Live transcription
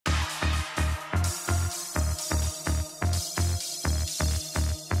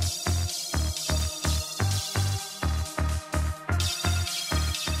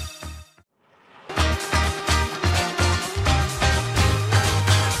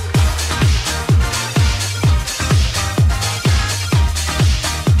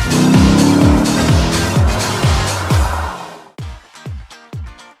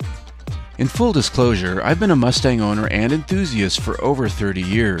In full disclosure, I've been a Mustang owner and enthusiast for over 30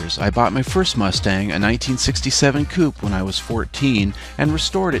 years. I bought my first Mustang, a 1967 coupe, when I was 14 and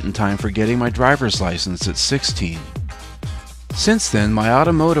restored it in time for getting my driver's license at 16. Since then, my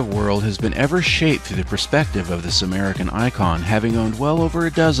automotive world has been ever shaped through the perspective of this American icon, having owned well over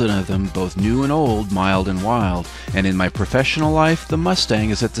a dozen of them, both new and old, mild and wild, and in my professional life, the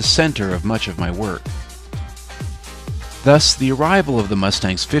Mustang is at the center of much of my work. Thus, the arrival of the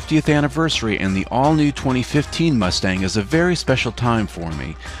Mustang's 50th anniversary and the all-new 2015 Mustang is a very special time for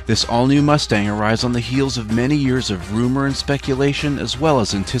me. This all-new Mustang arrives on the heels of many years of rumor and speculation, as well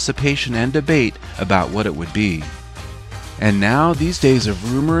as anticipation and debate about what it would be. And now, these days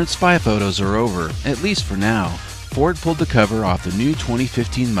of rumor and spy photos are over, at least for now. Ford pulled the cover off the new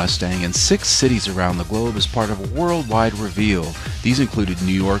 2015 Mustang in 6 cities around the globe as part of a worldwide reveal. These included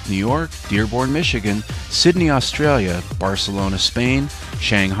New York, New York, Dearborn, Michigan, Sydney, Australia, Barcelona, Spain,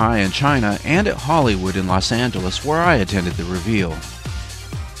 Shanghai in China, and at Hollywood in Los Angeles, where I attended the reveal.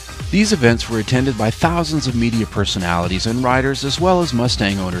 These events were attended by thousands of media personalities and riders as well as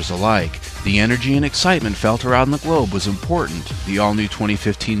Mustang owners alike. The energy and excitement felt around the globe was important. The all-new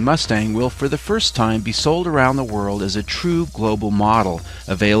 2015 Mustang will for the first time be sold around the world as a true global model,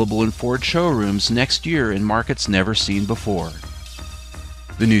 available in Ford showrooms next year in markets never seen before.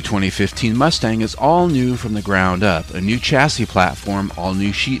 The new 2015 Mustang is all new from the ground up, a new chassis platform, all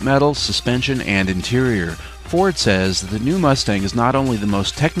new sheet metal, suspension, and interior. Ford says that the new Mustang is not only the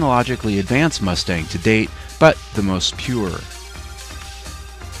most technologically advanced Mustang to date, but the most pure.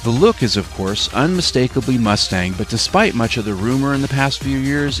 The look is, of course, unmistakably Mustang, but despite much of the rumor in the past few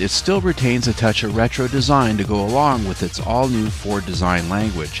years, it still retains a touch of retro design to go along with its all-new Ford design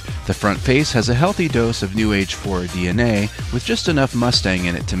language. The front face has a healthy dose of New Age Ford DNA, with just enough Mustang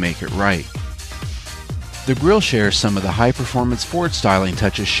in it to make it right. The grille shares some of the high-performance Ford styling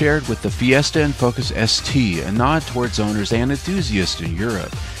touches shared with the Fiesta and Focus ST, a nod towards owners and enthusiasts in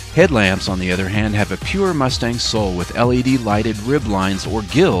Europe. Headlamps, on the other hand, have a pure Mustang soul with LED-lighted rib lines or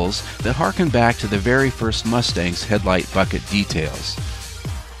gills that harken back to the very first Mustang's headlight bucket details.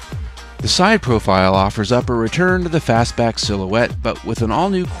 The side profile offers up a return to the fastback silhouette, but with an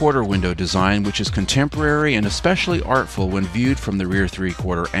all-new quarter-window design which is contemporary and especially artful when viewed from the rear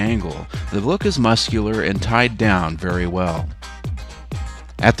three-quarter angle. The look is muscular and tied down very well.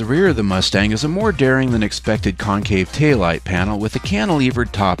 At the rear of the Mustang is a more daring than expected concave taillight panel with a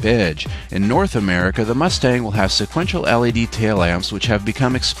cantilevered top edge. In North America, the Mustang will have sequential LED tail lamps which have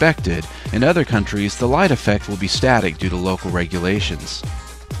become expected. In other countries, the light effect will be static due to local regulations.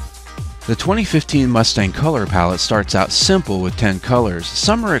 The 2015 Mustang color palette starts out simple with 10 colors.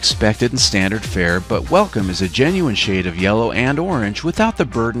 Some are expected and standard fare, but welcome is a genuine shade of yellow and orange without the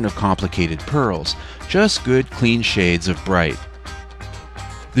burden of complicated pearls. Just good, clean shades of bright.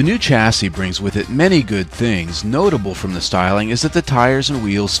 The new chassis brings with it many good things. Notable from the styling is that the tires and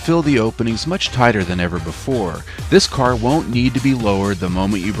wheels fill the openings much tighter than ever before. This car won't need to be lowered the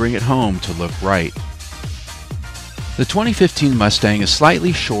moment you bring it home to look right. The 2015 Mustang is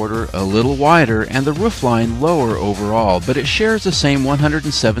slightly shorter, a little wider, and the roofline lower overall, but it shares the same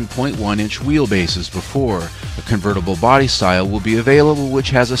 107.1-inch wheelbase as before. A convertible body style will be available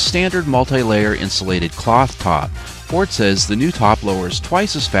which has a standard multi-layer insulated cloth top. Ford says the new top lowers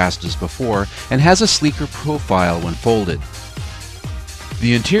twice as fast as before and has a sleeker profile when folded.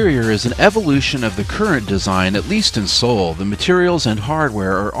 The interior is an evolution of the current design, at least in soul. The materials and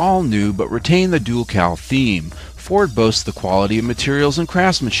hardware are all new but retain the dual-cal theme. Ford boasts the quality of materials and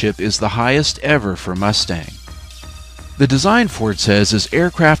craftsmanship is the highest ever for Mustang. The design, Ford says, is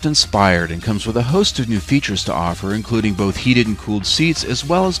aircraft-inspired and comes with a host of new features to offer, including both heated and cooled seats as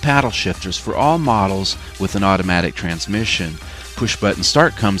well as paddle shifters for all models with an automatic transmission. Push-button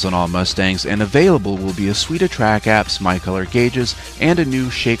start comes on all Mustangs, and available will be a suite of track apps, My-Color gauges, and a new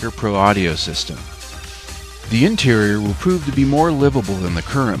Shaker Pro audio system. The interior will prove to be more livable than the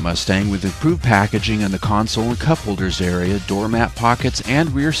current Mustang, with improved packaging in the console and cup holders area, door mat pockets, and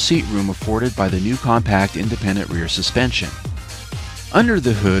rear seat room afforded by the new compact independent rear suspension. Under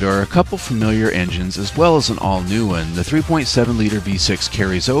the hood are a couple familiar engines as well as an all-new one. The 3.7-liter V6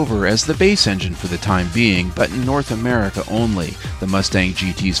 carries over as the base engine for the time being, but in North America only. The Mustang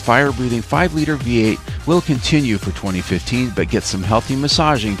GT's fire-breathing 5-liter V8 will continue for 2015, but get some healthy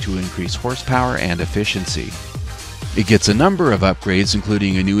massaging to increase horsepower and efficiency. It gets a number of upgrades,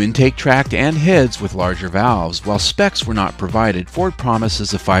 including a new intake tract and heads with larger valves. While specs were not provided, Ford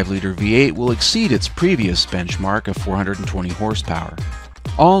promises the 5-liter V8 will exceed its previous benchmark of 420 horsepower.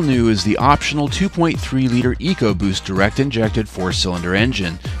 All new is the optional 2.3-liter EcoBoost direct-injected 4-cylinder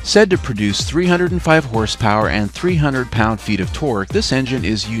engine. Said to produce 305 horsepower and 300 pound-feet of torque, this engine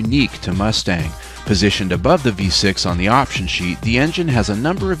is unique to Mustang. Positioned above the V6 on the option sheet, the engine has a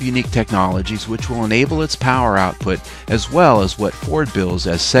number of unique technologies which will enable its power output as well as what Ford bills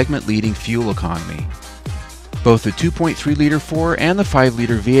as segment-leading fuel economy. Both the 2.3-liter 4 and the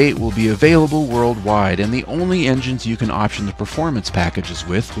 5-liter V8 will be available worldwide, and the only engines you can option the performance packages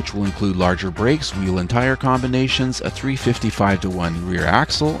with, which will include larger brakes, wheel and tire combinations, a 355-to-1 rear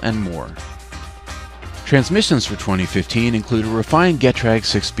axle, and more. Transmissions for 2015 include a refined Getrag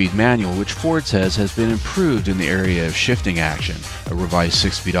 6-speed manual, which Ford says has been improved in the area of shifting action. A revised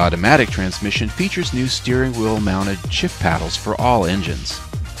 6-speed automatic transmission features new steering wheel mounted shift paddles for all engines.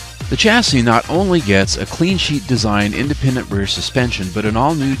 The chassis not only gets a clean sheet design independent rear suspension, but an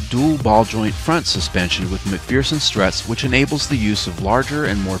all-new dual ball joint front suspension with McPherson struts, which enables the use of larger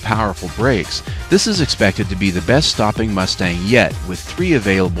and more powerful brakes. This is expected to be the best stopping Mustang yet, with 3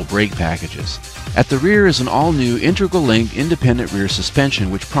 available brake packages. At the rear is an all-new integral linked independent rear suspension,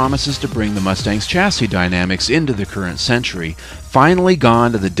 which promises to bring the Mustang's chassis dynamics into the current century. Finally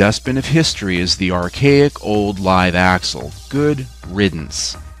gone to the dustbin of history is the archaic old live axle. Good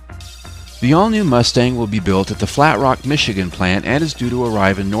riddance. The all-new Mustang will be built at the Flat Rock, Michigan plant and is due to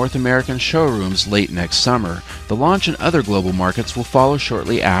arrive in North American showrooms late next summer. The launch in other global markets will follow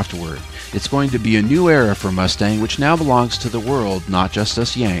shortly afterward. It's going to be a new era for Mustang, which now belongs to the world, not just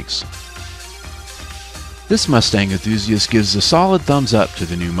us Yanks. This Mustang enthusiast gives a solid thumbs up to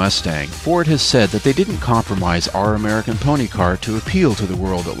the new Mustang. Ford has said that they didn't compromise our American pony car to appeal to the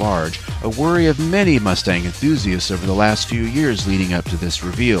world at large, a worry of many Mustang enthusiasts over the last few years leading up to this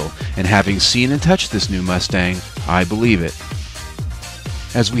reveal. And having seen and touched this new Mustang, I believe it.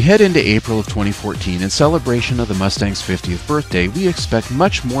 As we head into April of 2014 in celebration of the Mustang's 50th birthday, we expect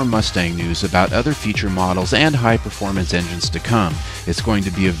much more Mustang news about other feature models and high-performance engines to come. It's going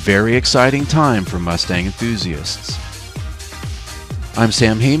to be a very exciting time for Mustang enthusiasts. I'm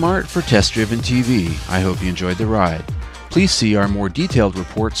Sam Haymart for Test Driven TV. I hope you enjoyed the ride. Please see our more detailed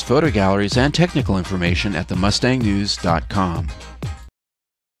reports, photo galleries, and technical information at themustangnews.com.